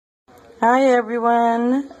Hi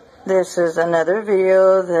everyone, this is another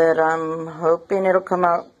video that I'm hoping it'll come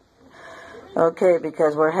out okay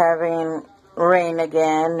because we're having rain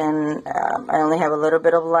again and I only have a little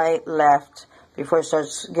bit of light left before it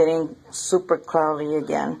starts getting super cloudy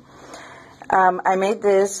again. I made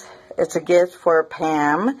this, it's a gift for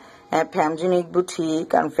Pam at Pam's Unique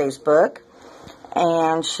Boutique on Facebook,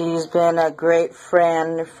 and she's been a great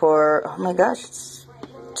friend for, oh my gosh, it's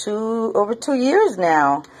over 2 years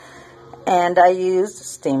now. And I used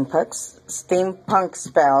steampunk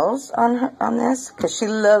spells on this because she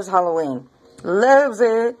loves Halloween, loves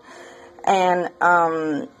it. And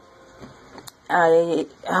oh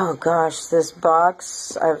gosh, this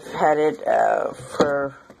box, I've had it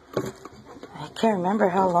for, I can't remember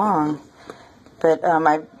how long, but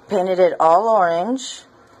I painted it all orange,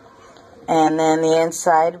 and then the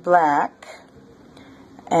inside black,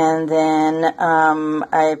 and then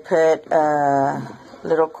I put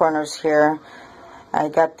little corners here. I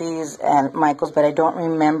got these at Michael's, but I don't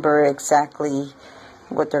remember exactly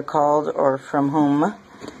what they're called or from whom.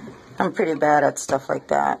 I'm pretty bad at stuff like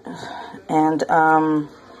that. And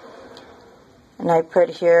I put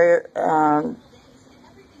here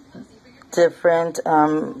different,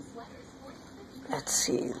 let's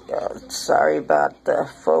see, sorry about the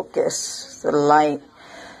focus, the light.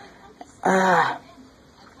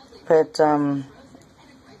 But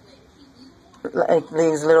like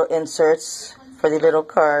these little inserts for the little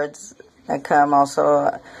cards that come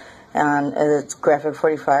also on it's Graphic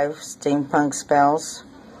 45 Steampunk Spells.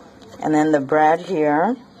 And then the brad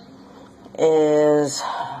here is,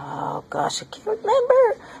 oh gosh, I can't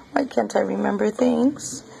remember. Why can't I remember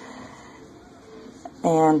things?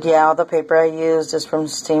 And yeah, all the paper I used is from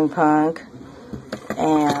Steampunk.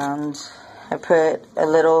 And I put a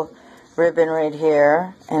little ribbon right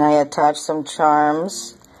here, and I attached some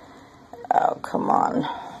charms. Oh, come on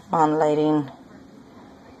lighting.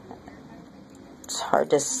 It's hard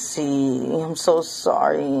to see. I'm so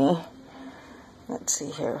sorry. Let's see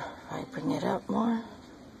here. If I bring it up more.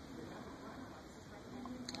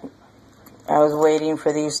 I was waiting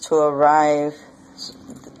for these to arrive.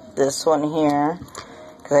 This one here,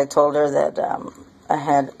 because I told her that I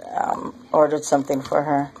had ordered something for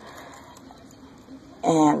her.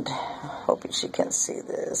 And hoping she can see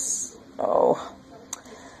this. Oh,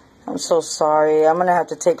 I'm so sorry. I'm going to have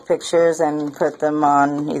to take pictures and put them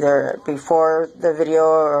on either before the video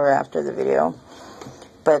or after the video.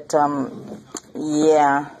 But,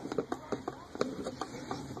 yeah.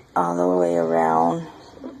 All the way around.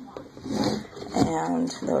 And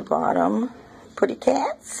the bottom. Pretty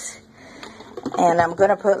cats. And I'm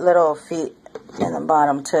going to put little feet in the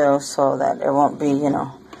bottom too, so that it won't be, you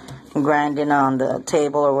know, grinding on the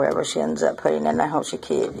table or wherever she ends up putting it. I hope she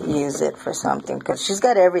can use it for something, because she's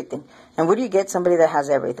got everything. And where do you get somebody that has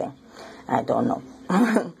everything? I don't know.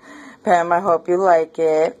 Pam, I hope you like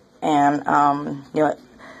it, and you know,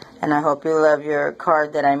 and I hope you love your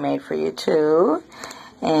card that I made for you too.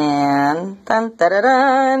 And dun da da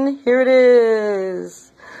dun, here it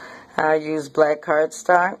is. I use black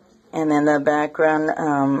cardstock, and then the background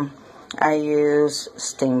I use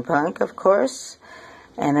Steampunk, of course.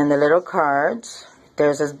 And then the little cards,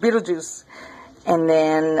 there's this Beetlejuice. And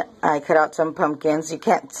then I cut out some pumpkins. You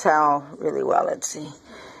can't tell really well, let's see.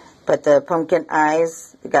 But the pumpkin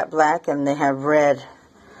eyes, they got black and they have red.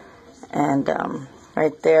 And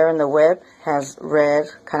right there in the whip has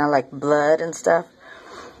red, kind of like blood and stuff.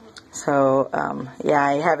 So, yeah,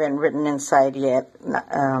 I haven't written inside yet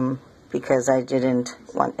because I didn't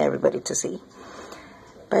want everybody to see.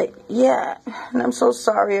 But, yeah, and I'm so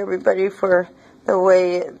sorry, everybody, for the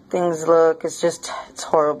way things look. It's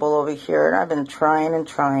horrible over here, and I've been trying and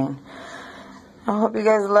trying. I hope you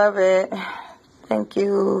guys love it. Thank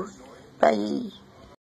you. Bye.